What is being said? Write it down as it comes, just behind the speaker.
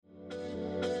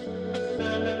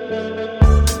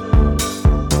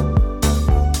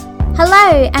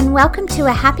Hello and welcome to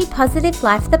A Happy Positive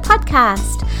Life, the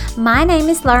podcast. My name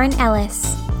is Lauren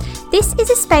Ellis. This is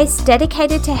a space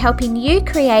dedicated to helping you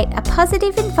create a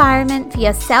positive environment for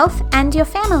yourself and your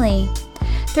family.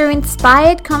 Through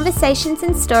inspired conversations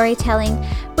and storytelling,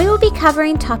 we will be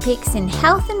covering topics in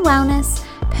health and wellness,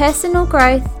 personal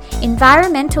growth,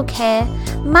 environmental care,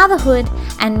 motherhood,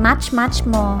 and much, much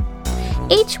more.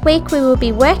 Each week we will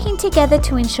be working together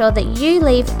to ensure that you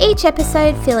leave each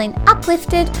episode feeling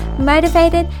uplifted,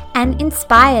 motivated, and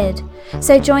inspired.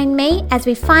 So join me as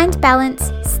we find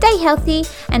balance, stay healthy,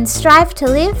 and strive to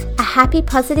live a happy,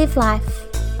 positive life.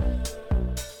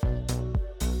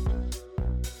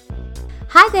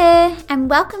 Hi there, and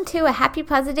welcome to A Happy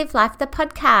Positive Life, the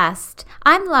podcast.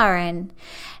 I'm Lauren.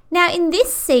 Now in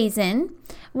this season,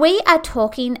 we are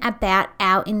talking about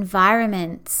our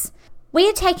environments. We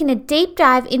are taking a deep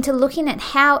dive into looking at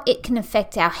how it can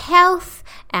affect our health,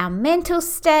 our mental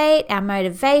state, our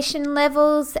motivation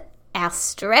levels, our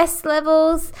stress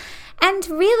levels, and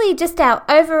really just our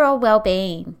overall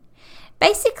well-being.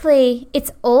 Basically,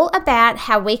 it's all about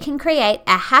how we can create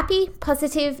a happy,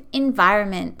 positive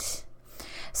environment.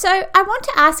 So I want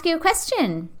to ask you a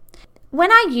question.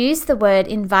 When I use the word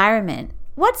environment,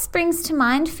 what springs to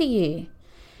mind for you?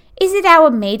 Is it our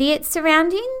immediate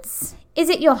surroundings? Is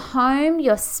it your home,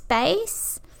 your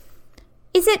space?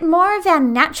 Is it more of our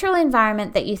natural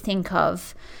environment that you think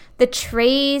of? The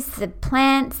trees, the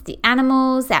plants, the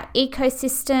animals, our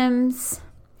ecosystems?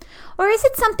 Or is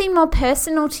it something more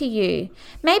personal to you?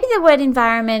 Maybe the word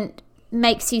environment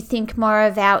makes you think more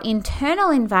of our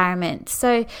internal environment,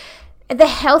 so the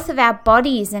health of our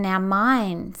bodies and our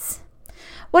minds.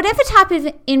 Whatever type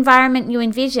of environment you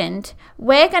envisioned,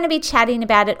 we're going to be chatting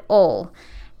about it all,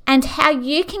 and how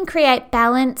you can create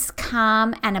balance,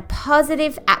 calm, and a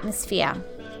positive atmosphere.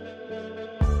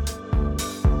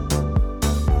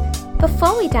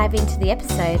 Before we dive into the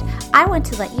episode, I want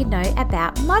to let you know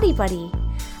about Modibody.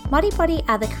 Modibody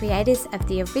are the creators of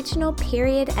the original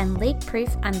period and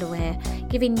leak-proof underwear,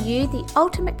 giving you the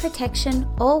ultimate protection,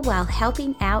 all while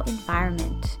helping our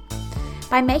environment.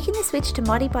 By making the switch to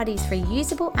Modibody's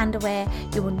reusable underwear,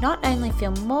 you will not only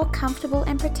feel more comfortable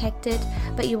and protected,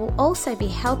 but you will also be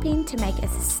helping to make a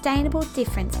sustainable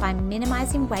difference by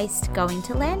minimizing waste going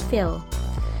to landfill.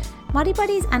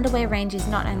 Modibody's underwear range is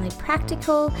not only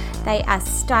practical, they are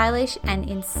stylish and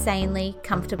insanely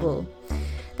comfortable.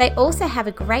 They also have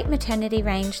a great maternity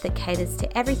range that caters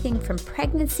to everything from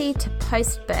pregnancy to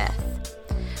post-birth.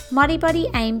 Modibody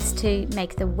aims to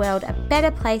make the world a better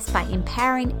place by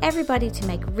empowering everybody to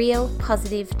make real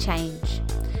positive change.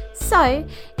 So,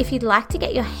 if you'd like to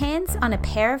get your hands on a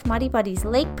pair of Modibody's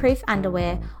leak-proof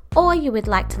underwear, or you would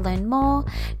like to learn more,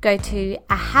 go to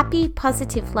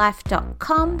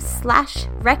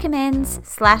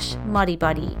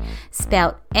ahappypositivelife.com/recommends/Modibody,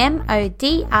 spelled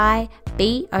MODIBODI.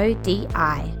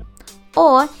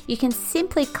 Or you can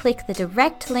simply click the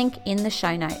direct link in the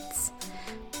show notes.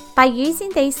 By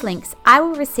using these links, I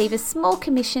will receive a small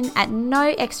commission at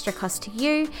no extra cost to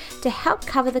you to help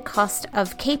cover the cost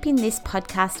of keeping this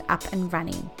podcast up and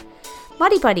running.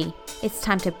 Modibody, it's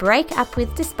time to break up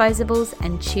with disposables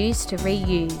and choose to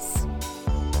reuse.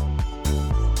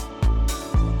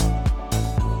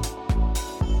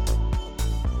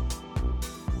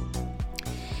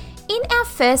 In our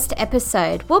first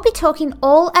episode, we'll be talking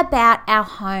all about our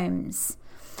homes.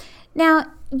 Now,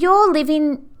 your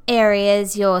living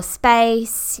areas, your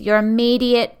space, your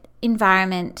immediate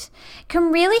environment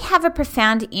can really have a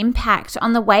profound impact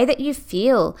on the way that you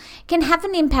feel, can have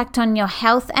an impact on your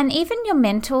health and even your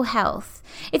mental health.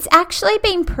 It's actually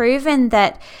been proven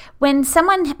that when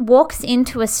someone walks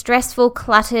into a stressful,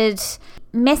 cluttered,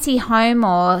 messy home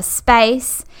or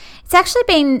space, it's actually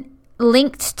been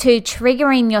linked to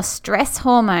triggering your stress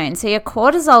hormone, so your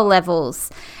cortisol levels.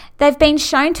 They've been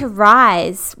shown to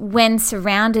rise when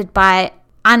surrounded by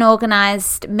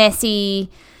unorganized, messy,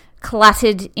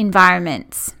 cluttered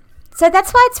environments. So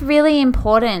that's why it's really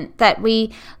important that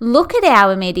we look at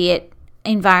our immediate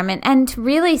environment and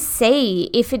really see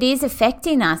if it is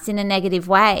affecting us in a negative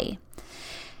way.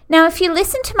 Now, if you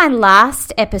listen to my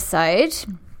last episode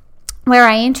where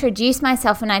I introduced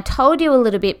myself and I told you a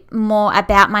little bit more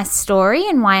about my story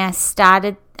and why I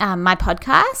started my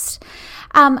podcast,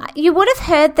 you would have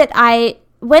heard that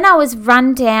when I was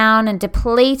run down and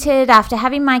depleted after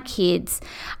having my kids,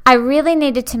 I really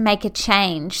needed to make a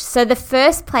change. So the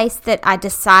first place that I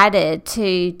decided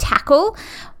to tackle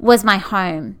was my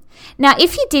home. Now,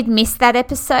 if you did miss that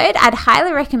episode, I'd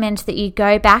highly recommend that you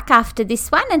go back after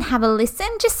this one and have a listen,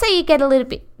 just so you get a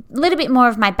little bit more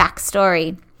of my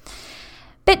backstory.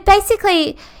 But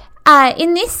basically,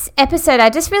 In this episode, I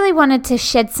just really wanted to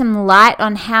shed some light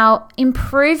on how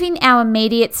improving our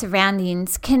immediate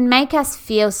surroundings can make us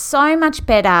feel so much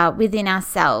better within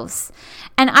ourselves.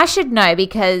 And I should know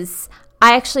because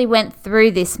I actually went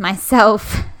through this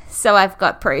myself, so I've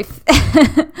got proof.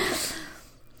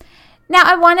 Now,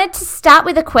 I wanted to start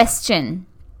with a question.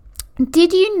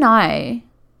 Did you know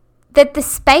that the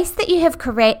space that you have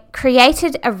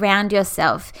created around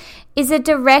yourself is a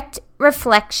direct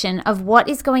reflection of what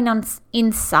is going on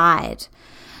inside?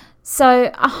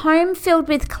 So a home filled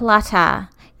with clutter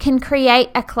can create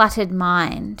a cluttered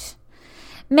mind.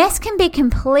 Mess can be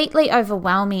completely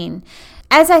overwhelming.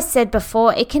 As I said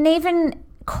before, it can even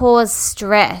cause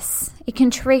stress. It can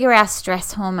trigger our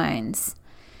stress hormones.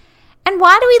 And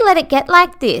why do we let it get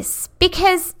like this?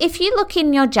 Because if you look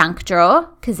in your junk drawer,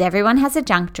 because everyone has a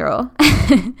junk drawer,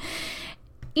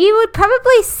 you would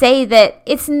probably see that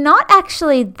it's not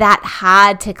actually that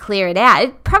hard to clear it out.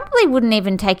 It probably wouldn't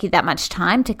even take you that much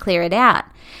time to clear it out.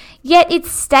 Yet it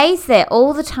stays there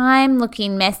all the time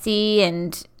looking messy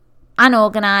and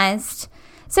unorganized.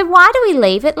 So why do we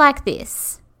leave it like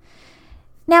this?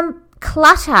 Now,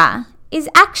 clutter is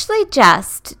actually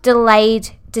just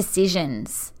delayed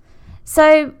decisions.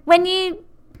 So when you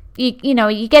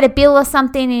get a bill or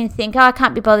something and you think, I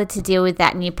can't be bothered to deal with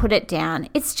that, and you put it down,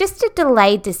 it's just a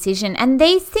delayed decision, and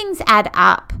these things add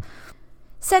up.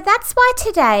 So that's why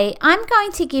today I'm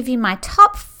going to give you my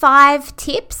top 5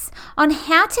 tips on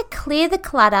how to clear the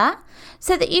clutter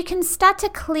so that you can start to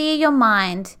clear your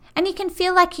mind and you can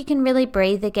feel like you can really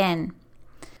breathe again.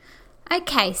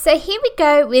 Okay, so here we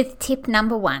go with tip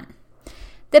number 1.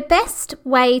 The best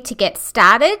way to get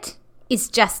started is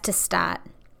just to start.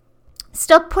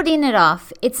 Stop putting it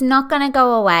off. It's not going to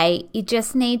go away. You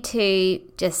just need to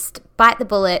just bite the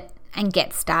bullet and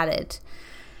get started.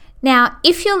 Now,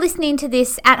 if you're listening to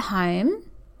this at home,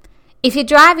 if you're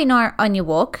driving or on your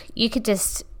walk, you could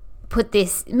just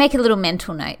make a little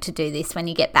mental note to do this when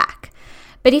you get back.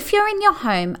 But if you're in your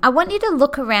home, I want you to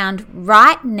look around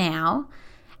right now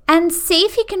and see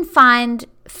if you can find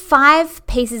 5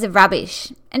 pieces of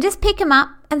rubbish and just pick them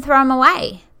up and throw them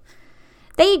away.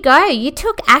 There you go. You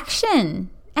took action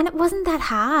and it wasn't that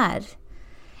hard.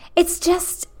 It's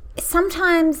just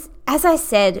sometimes, as I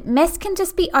said, mess can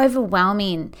just be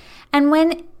overwhelming. And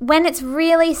when it's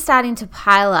really starting to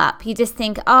pile up, you just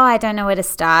think, I don't know where to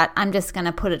start. I'm just going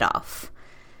to put it off.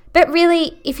 But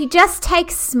really, if you just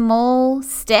take small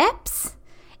steps,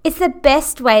 it's the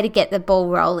best way to get the ball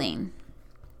rolling.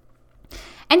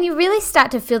 And you really start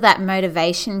to feel that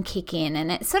motivation kick in,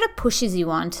 and it sort of pushes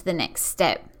you on to the next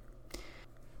step.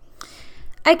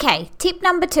 Okay, tip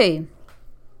number 2.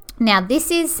 Now, this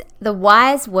is the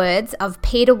wise words of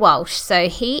Peter Walsh. So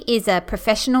he is a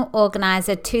professional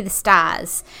organizer to the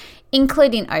stars,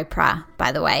 including Oprah,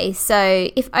 by the way.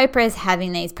 So if Oprah is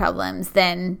having these problems,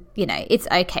 then, it's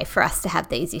okay for us to have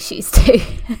these issues too.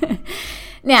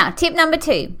 Now, tip number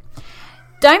 2.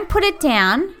 Don't put it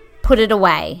down, put it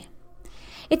away.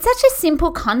 It's such a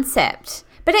simple concept,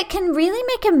 but it can really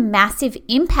make a massive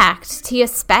impact to your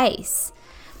space.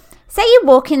 Say you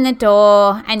walk in the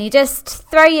door and you just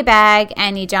throw your bag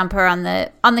and your jumper on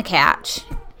the couch.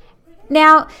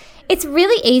 Now, it's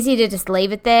really easy to just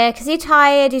leave it there because you're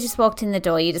tired, you just walked in the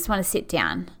door, you just want to sit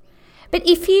down. But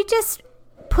if you just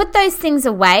put those things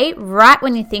away right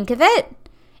when you think of it,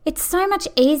 it's so much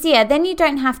easier. Then you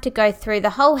don't have to go through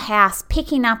the whole house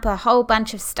picking up a whole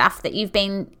bunch of stuff that you've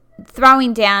been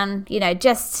throwing down,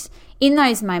 just in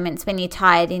those moments when you're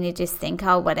tired and you just think,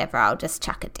 whatever, I'll just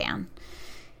chuck it down.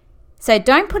 So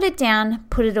don't put it down,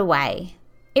 put it away.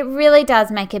 It really does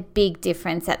make a big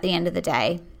difference at the end of the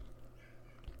day.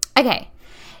 Okay,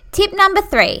 tip number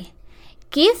 3,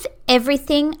 give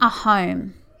everything a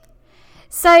home.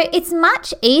 So it's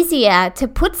much easier to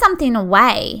put something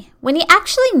away when you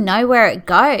actually know where it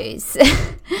goes.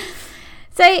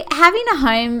 So having a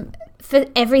home for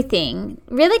everything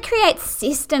really creates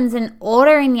systems and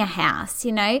order in your house,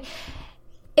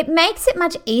 It makes it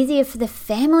much easier for the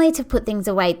family to put things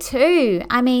away too.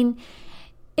 I mean,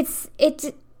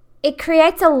 it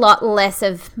creates a lot less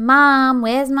of, Mom,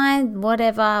 where's my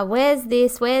whatever? Where's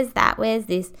this? Where's that? Where's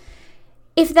this?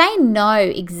 If they know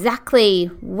exactly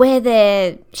where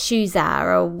their shoes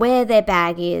are or where their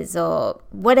bag is or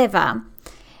whatever,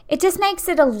 it just makes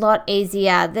it a lot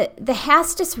easier. The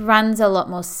house just runs a lot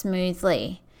more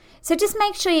smoothly. So just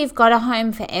make sure you've got a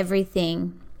home for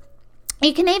everything.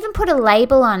 You can even put a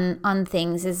label on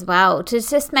things as well to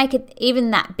just make it even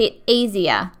that bit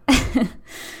easier.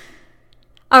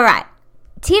 All right,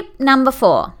 tip number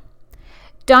 4.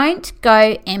 Don't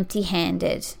go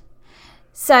empty-handed.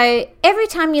 So every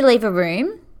time you leave a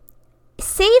room,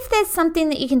 see if there's something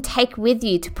that you can take with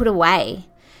you to put away.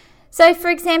 So, for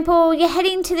example, you're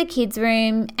heading to the kids'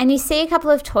 room and you see a couple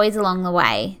of toys along the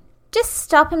way. Just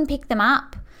stop and pick them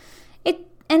up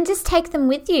and just take them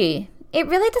with you. It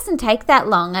really doesn't take that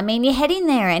long. I mean, you're heading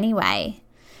there anyway.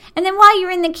 And then while you're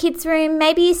in the kids' room,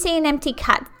 maybe you see an empty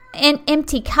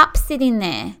cup sitting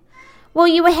there. Well,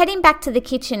 you were heading back to the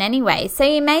kitchen anyway, so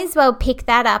you may as well pick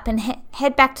that up and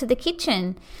head back to the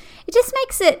kitchen. It just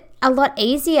makes it a lot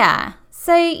easier.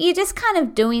 So you're just kind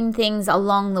of doing things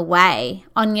along the way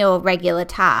on your regular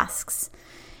tasks.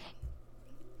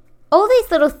 All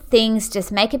these little things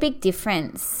just make a big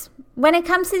difference. When it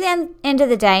comes to the end of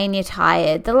the day and you're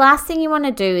tired, the last thing you want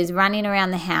to do is running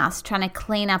around the house trying to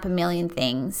clean up a million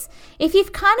things. If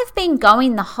you've kind of been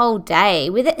going the whole day,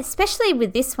 especially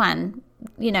with this one,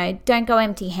 don't go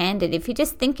empty-handed. If you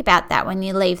just think about that when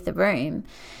you leave the room,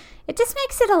 it just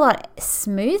makes it a lot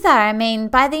smoother. I mean,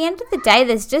 by the end of the day,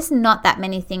 there's just not that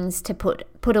many things to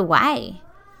put away.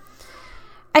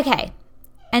 Okay,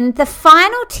 and the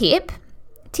final tip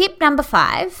number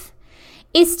 5,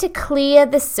 is to clear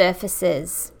the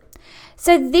surfaces.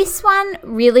 So this one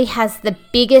really has the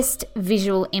biggest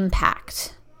visual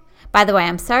impact. By the way,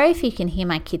 I'm sorry if you can hear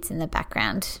my kids in the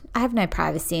background. I have no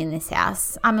privacy in this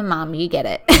house. I'm a mum, you get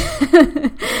it.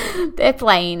 They're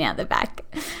playing out the back.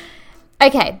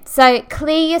 Okay, so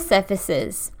clear your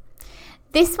surfaces.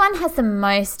 This one has the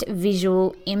most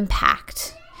visual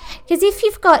impact. Because if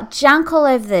you've got junk all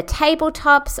over the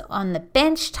tabletops, on the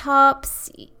bench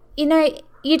tops,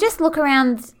 you just look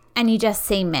around and you just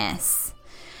see mess.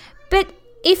 But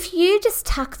if you just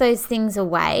tuck those things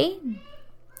away,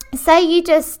 say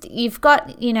you've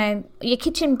got, your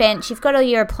kitchen bench, you've got all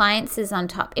your appliances on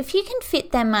top. If you can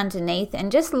fit them underneath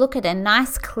and just look at a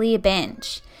nice clear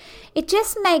bench, it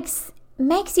just makes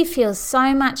you feel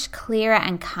so much clearer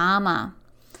and calmer.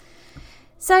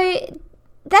 So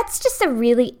that's just a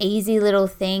really easy little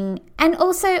thing. And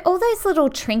also all those little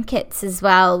trinkets as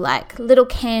well, like little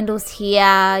candles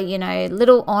here,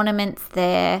 little ornaments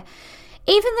there.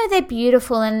 Even though they're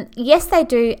beautiful and yes, they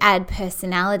do add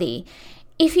personality,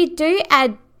 if you do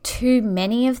add too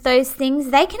many of those things,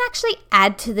 they can actually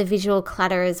add to the visual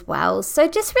clutter as well. So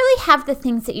just really have the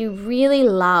things that you really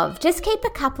love. Just keep a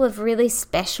couple of really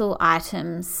special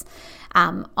items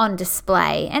on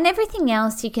display, and everything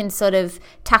else you can sort of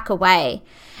tuck away.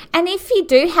 And if you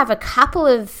do have a couple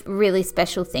of really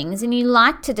special things and you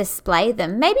like to display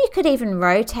them, maybe you could even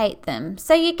rotate them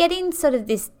so you're getting sort of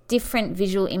this different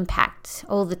visual impact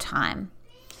all the time.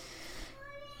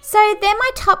 So they're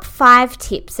my top 5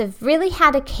 tips of really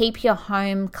how to keep your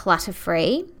home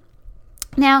clutter-free.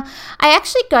 Now, I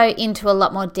actually go into a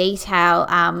lot more detail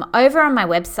over on my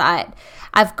website.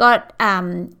 I've got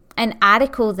an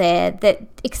article there that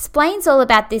explains all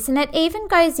about this, and it even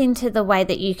goes into the way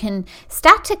that you can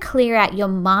start to clear out your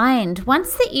mind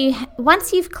once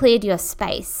you've cleared your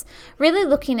space. Really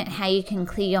looking at how you can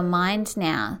clear your mind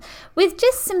now with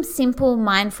just some simple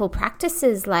mindful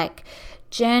practices like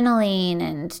journaling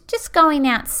and just going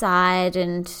outside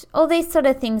and all these sort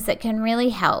of things that can really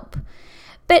help.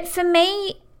 But for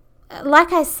me,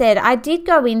 like I said, I did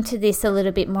go into this a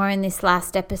little bit more in this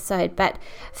last episode, but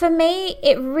for me,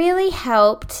 it really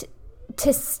helped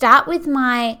to start with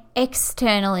my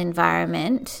external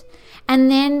environment and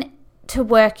then to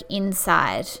work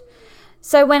inside.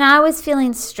 So when I was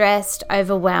feeling stressed,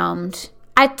 overwhelmed,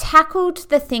 I tackled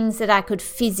the things that I could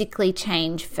physically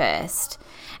change first.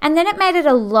 And then it made it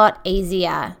a lot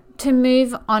easier to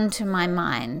move on to my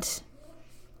mind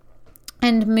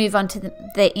and move on to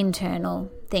the internal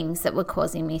things that were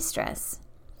causing me stress.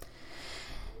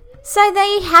 So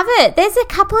there you have it. There's a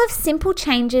couple of simple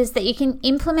changes that you can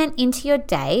implement into your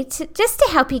day just to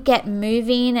help you get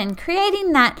moving and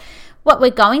creating that, what we're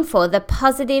going for, the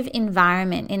positive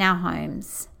environment in our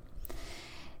homes.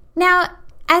 Now,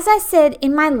 as I said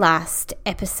in my last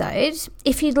episode,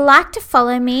 if you'd like to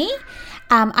follow me,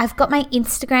 I've got my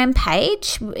Instagram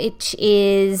page, which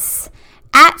is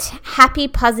at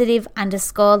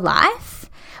happypositive_life,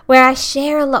 where I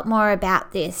share a lot more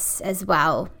about this as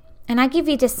well. And I give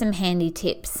you just some handy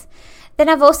tips. Then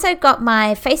I've also got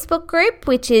my Facebook group,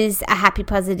 which is A Happy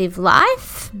Positive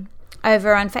Life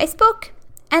over on Facebook.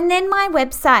 And then my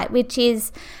website, which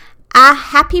is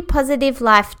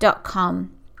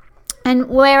ahappypositivelife.com, and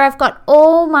where I've got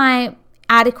all my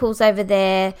articles over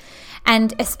there,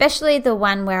 and especially the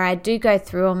one where I do go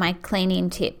through all my cleaning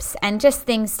tips and just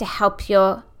things to help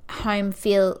your home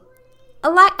feel a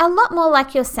lot more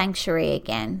like your sanctuary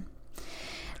again.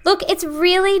 Look, it's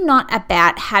really not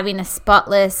about having a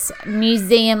spotless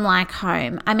museum-like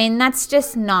home. I mean, that's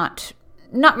just not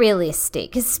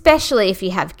realistic, especially if you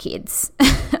have kids.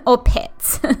 or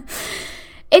pets.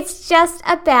 It's just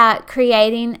about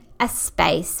creating a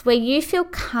space where you feel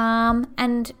calm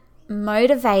and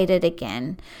motivated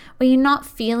again, where you're not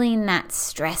feeling that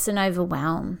stress and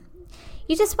overwhelm.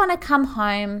 You just want to come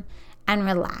home and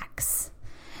relax.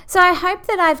 So I hope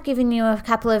that I've given you a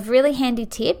couple of really handy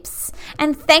tips,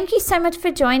 and thank you so much for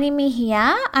joining me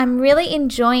here. I'm really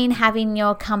enjoying having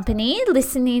your company,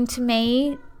 listening to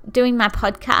me doing my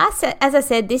podcast. As I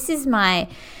said, this is my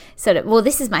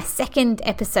second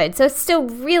episode, so it's still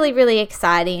really, really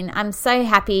exciting. I'm so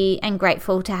happy and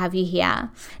grateful to have you here.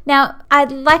 Now,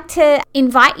 I'd like to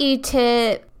invite you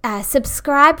to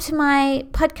subscribe to my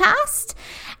podcast.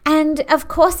 And of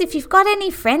course, if you've got any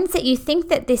friends that you think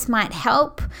that this might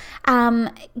help,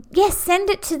 send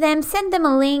it to them, send them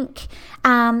a link.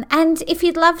 And if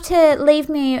you'd love to leave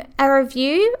me a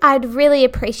review, I'd really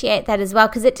appreciate that as well,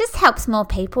 because it just helps more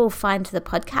people find the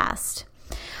podcast.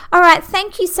 All right,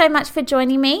 thank you so much for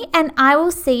joining me, and I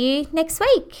will see you next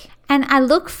week. And I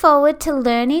look forward to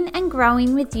learning and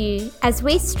growing with you as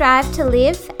we strive to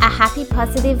live a happy,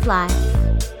 positive life.